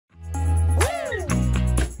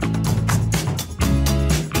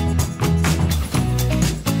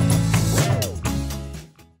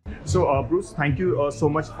So Bruce, thank you so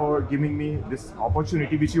much for giving me this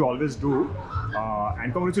opportunity, which you always do,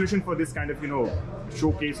 and congratulations for this kind of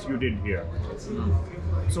showcase you did here.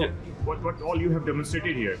 So what all you have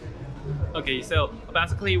demonstrated here? Okay, so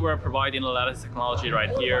basically we're providing the latest technology right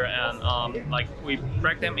here, and like we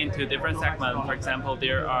break them into different segments. For example,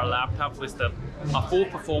 there are laptops with the full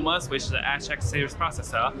performance, which is the HX series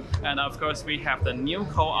processor, and of course we have the new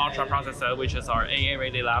Core Ultra processor, which is our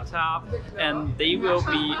AA-rated laptop, and they will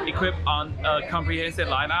be equipped on a comprehensive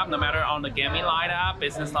lineup, no matter on the gaming lineup,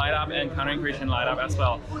 business lineup, and content creation lineup as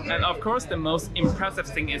well. And of course, the most impressive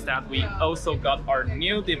thing is that we also got our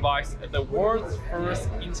new device, the world's first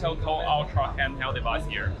Intel Core Ultra handheld device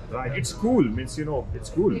here. Right, it's cool. Means it's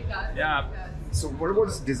cool. Yeah. So what about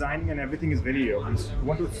this designing and everything is very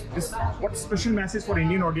what special message for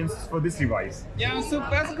Indian audience for this device? Yeah, so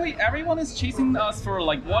basically everyone is chasing us for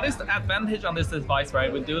like what is the advantage on this device,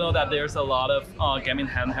 right? We do know that there's a lot of gaming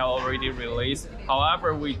handheld already released.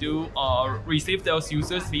 However, we do receive those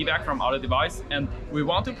users' feedback from other device, and we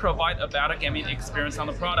want to provide a better gaming experience on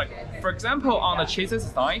the product. For example, on the chassis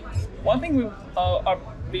side, one thing we are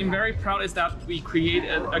being very proud is that we create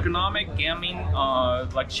an ergonomic gaming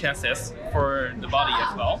like chassis for the body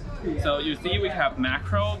as well. So you see we have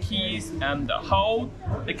macro keys and the hold.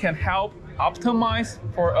 It can help optimize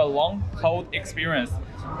for a long hold experience.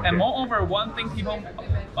 And moreover, one thing people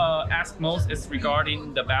ask most is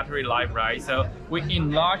regarding the battery life, right? So we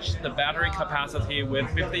enlarged the battery capacity with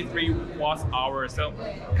 53 watts hours. So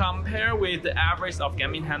compare with the average of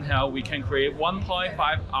gaming handheld, we can create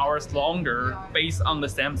 1.5 hours longer based on the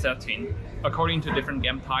same setting, according to different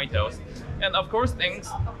game titles. And of course,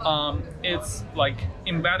 it's like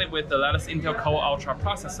embedded with the latest Intel Core Ultra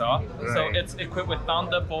processor. Right. So it's equipped with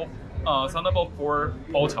Thunderbolt 4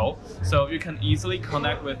 Auto, so you can easily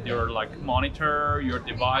connect with your monitor, your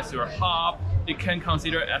device, your hub. You can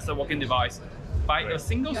consider it as a working device by a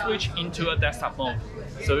single switch into a desktop mode.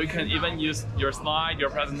 So you can even use your slide, your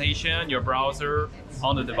presentation, your browser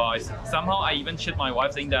on the device. Somehow I even cheat my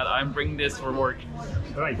wife saying that I'm bringing this for work.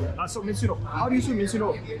 Right. So means how do you see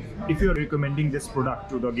if you're recommending this product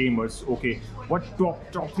to the gamers, okay, what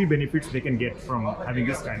top 3 benefits they can get from having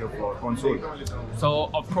this kind of console? So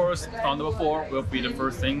of course, Thunderbolt 4 will be the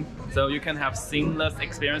first thing. So you can have seamless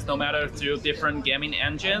experience no matter through different gaming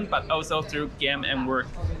engine, but also through game and work.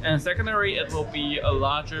 And secondary, it will be a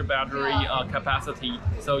larger battery capacity.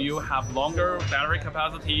 So you have longer battery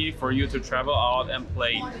capacity for you to travel out and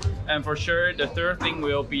play. And for sure, the third thing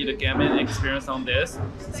will be the gaming experience on this,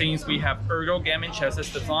 since we have ergo gaming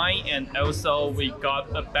chassis design, and also we got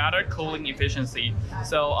a better cooling efficiency.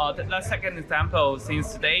 So let's take an example.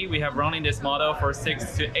 Since today we have running this model for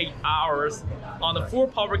 6 to 8 hours on the full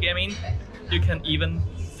power gaming, you can even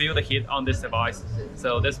feel the heat on this device.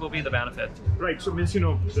 So this will be the benefit. Right, so means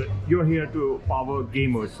you're here to power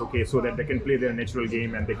gamers, okay, so that they can play their natural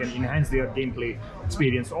game and they can enhance their gameplay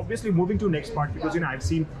experience. Obviously, moving to next part, because I've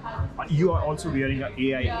seen you are also wearing an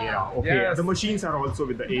AI era, okay? Yes. The machines are also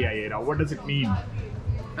with the AI era. What does it mean?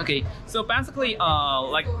 Okay, so basically,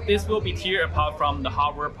 like this will be tiered apart from the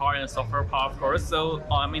hardware part and software part, of course. So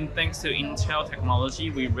thanks to Intel technology,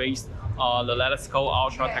 we raised the latest Core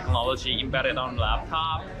Ultra technology embedded on the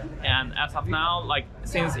laptop. And as of now,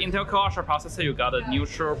 since Intel Core Ultra processor, you got a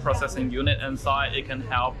neutral processing unit inside. It can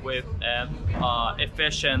help with an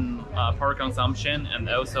efficient power consumption, and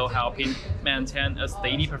also helping maintain a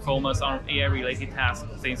steady performance on AI-related tasks,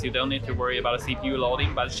 since you don't need to worry about a CPU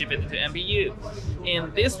loading, but ship it to NPU.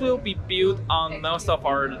 And this will be built on most of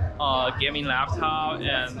our gaming laptop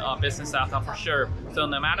and business laptop for sure. So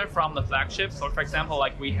no matter from the flagship, so for example,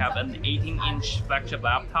 we have an 18-inch flagship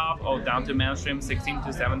laptop, or down to mainstream 16 to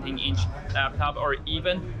 17-inch laptop, or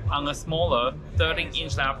even on a smaller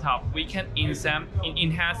 13-inch laptop, we can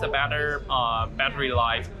enhance a better battery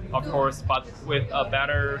life, of course, but with a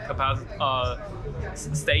better capacity,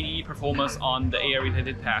 steady performance on the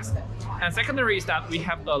AI-related tasks. And secondary is that we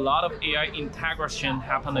have a lot of AI integration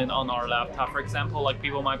happening on our laptop. For example,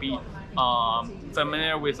 people might be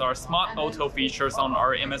familiar with our smart auto features on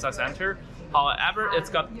our MSI center. However, it's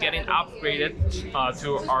getting upgraded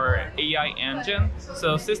to our AI engine.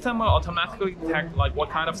 So system will automatically detect what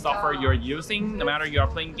kind of software you're using. No matter you are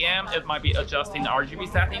playing game, it might be adjusting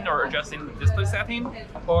RGB setting or adjusting the display setting.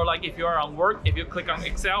 Or if you are on work, if you click on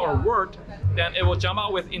Excel or Word, then it will jump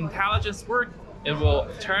out with intelligence work. It will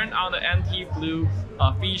turn on the anti-blue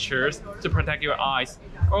features to protect your eyes.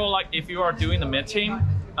 Or if you are doing the meeting,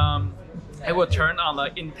 it will turn on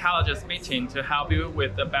the intelligence meeting to help you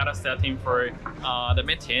with the better setting for the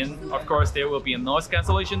meeting. Of course, there will be a noise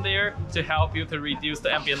cancellation there to help you to reduce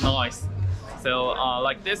the ambient noise. So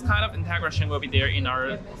like this kind of integration will be there in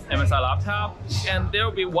our MSI laptop. And there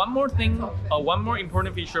will be one more thing, one more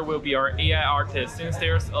important feature will be our AI artist. Since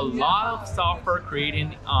there's a lot of software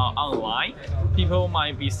creating online, people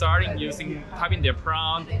might be starting typing their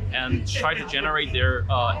prompt and try to generate their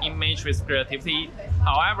image with creativity.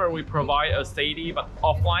 However, we provide a steady but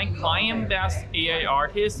offline client-based AI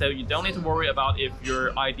artist, so you don't need to worry about if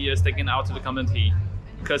your idea is taken out to the community,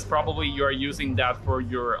 because probably you are using that for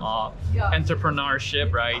your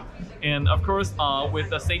entrepreneurship, right? And of course, with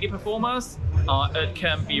the steady performance, it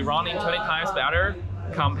can be running 20 times better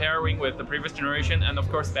comparing with the previous generation, and of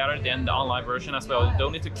course better than the online version as well. You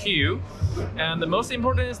don't need to queue. And the most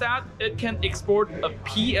important is that it can export a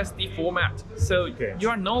PSD format. So you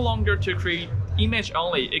are no longer to create image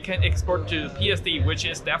only. It can export to PSD, which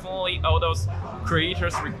is definitely all those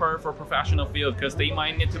creators require for professional field, because they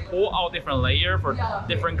might need to pull out different layer for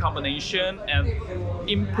different combination and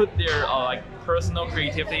input their like personal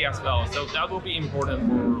creativity as well. So that will be important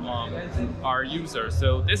for our users.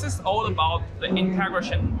 So this is all about the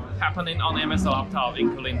integration happening on MSI laptop,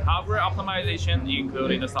 including hardware optimization,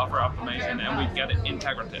 including the software optimization, and we get it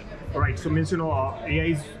integrated. All right. So means AI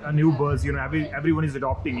is a new buzz. Everyone is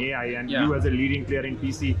adopting AI, and you as a leading player in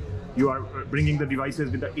PC, you are bringing the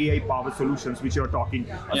devices with the AI-powered solutions which you are talking.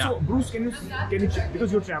 So Bruce, can you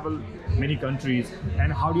because you travel many countries,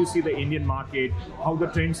 and how do you see the Indian market? How the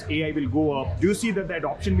trends AI will go up? Do you see that the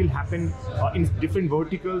adoption will happen in different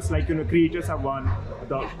verticals? Like creators are one,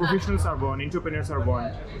 the professionals are one, entrepreneurs are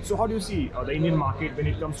one. So how do you see the Indian market when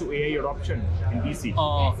it comes to AI adoption in PC?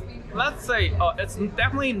 Let's say it's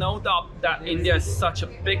definitely no doubt that India is such a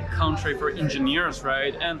big country for engineers,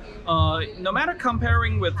 right? And no matter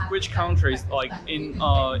comparing with which countries, like in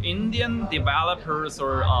Indian developers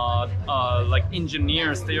or like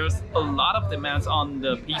engineers, there's a lot of demands on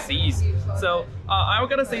the PCs. So I'm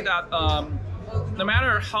gonna say that no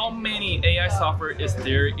matter how many AI software is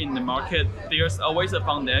there in the market, there's always a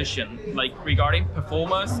foundation, like regarding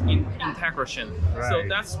performance in integration. So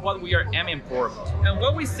that's what we are aiming for. And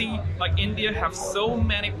what we see, like India have so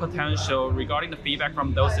many potential regarding the feedback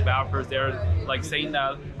from those developers. They're like saying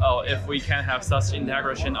that, oh, if we can have such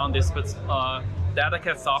integration on this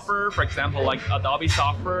dedicated software, for example, like Adobe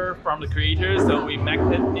software from the creators, so we make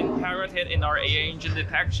it integrated in our AI engine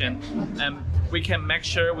detection, and we can make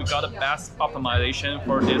sure we got the best optimization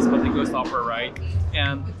for this particular software, right?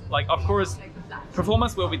 And like, of course,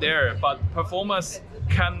 performance will be there, but performance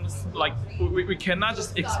can, like, we cannot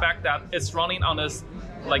just expect that it's running on this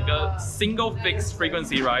like a single fixed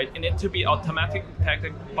frequency, right? It needs to be automatically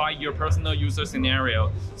detected by your personal user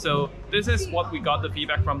scenario. So this is what we got the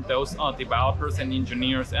feedback from those developers and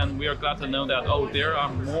engineers, and we are glad to know that, oh, there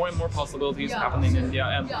are more and more possibilities happening in India,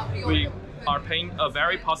 and we are paying a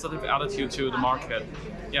very positive attitude to the market,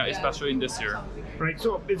 especially in this year. Right,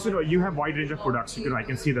 so it's you have wide range of products. I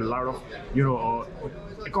can see the lot of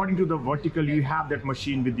according to the vertical, you have that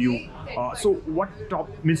machine with you. So what top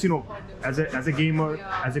means, as a gamer,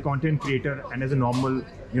 as a content creator, and as a normal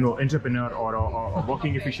entrepreneur or a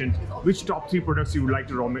working efficient, which top 3 products you would like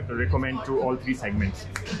to recommend to all 3 segments?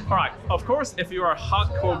 All right, of course, if you are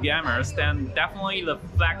hardcore gamers, then definitely the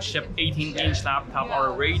flagship 18-inch laptop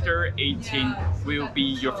or Raider 18 will be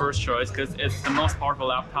your first choice, because it's the most powerful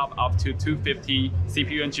laptop, up to 250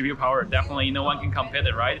 CPU and GPU power. Definitely no one can compete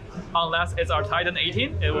it, right? Unless it's our Titan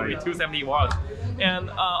 18, it will be 270 watts. And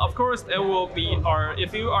of course, it will be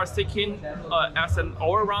if you are seeking as an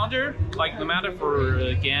all-rounder, like no matter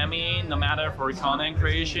for gaming, no matter for content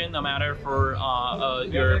creation, no matter for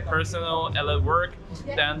your personal work,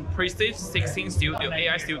 then Prestige 16 Studio,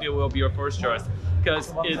 AI Studio will be your first choice.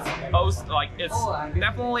 Because it's also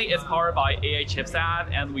it's powered by AI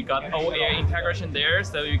chipset, and we got all AI integration there,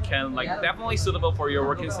 so you can definitely suitable for your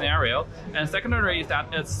working scenario. And secondary is that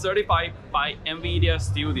it's certified by NVIDIA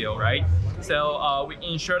Studio, right? So we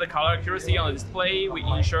ensure the color accuracy on the display, we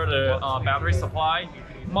ensure the battery supply.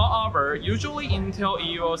 Moreover, usually Intel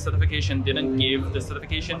EUO certification didn't give the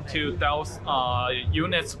certification to those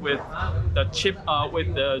units with the chip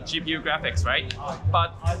with the GPU graphics, right?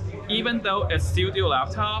 But even though it's studio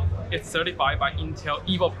laptop, it's certified by Intel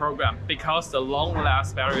EVO program, because the long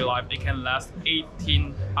last battery life, it can last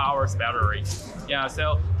 18 hours battery. Yeah,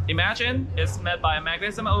 so imagine it's made by a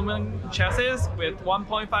magnesium aluminum chassis with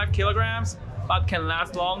 1.5 kilograms, but can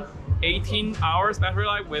last long 18 hours battery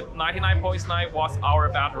life with 99.9 watts hour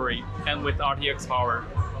battery and with RTX power.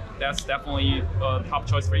 That's definitely a top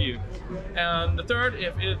choice for you. And the third,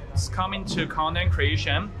 if it's coming to content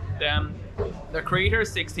creation, then the Creator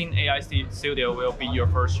 16 AI Studio will be your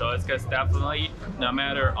first choice, because definitely no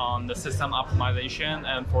matter on the system optimization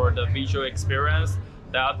and for the visual experience,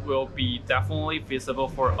 that will be definitely visible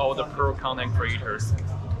for all the pro content creators.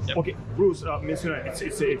 Yep. Okay, Bruce,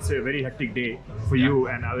 it's a very hectic day for you,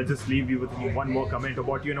 and I will just leave you with one more comment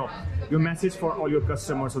about your message for all your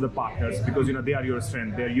customers or the partners, because they are your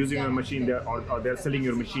strength. They're using your machine, or they're selling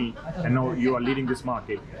your machine, and now you are leading this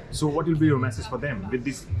market. So, what will be your message for them with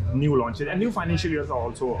this new launches and new financial years are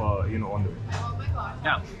also on the way?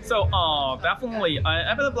 Yeah, so definitely,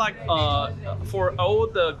 I believe like for all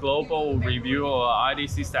the global review or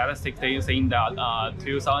IDC statistics, they saying that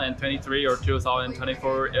 2023 or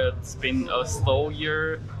 2024 it's been a slow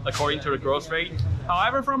year according to the growth rate.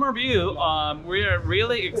 However, from our view, we are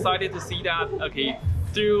really excited to see that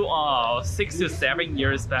through 6 to 7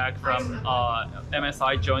 years back from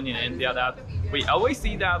MSI joining India, that we always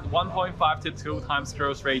see that 1.5 to 2 times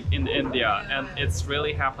growth rate in India, and it's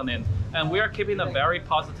really happening. And we are keeping a very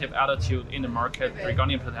positive attitude in the market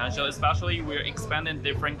regarding potential, especially we're expanding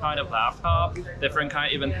different kind of laptop, different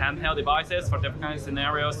kind even handheld devices for different kind of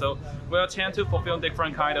scenarios. So we're trying to fulfill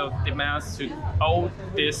different kind of demands to all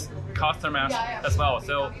these customers as well.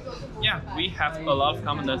 So yeah, we have a lot of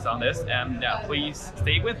confidence on this, and please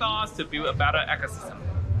stay with us to build a better ecosystem.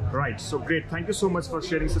 Right, so great. Thank you so much for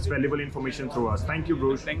sharing such valuable information through us. Thank you,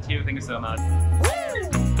 Bruce. Thank you so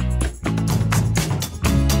much.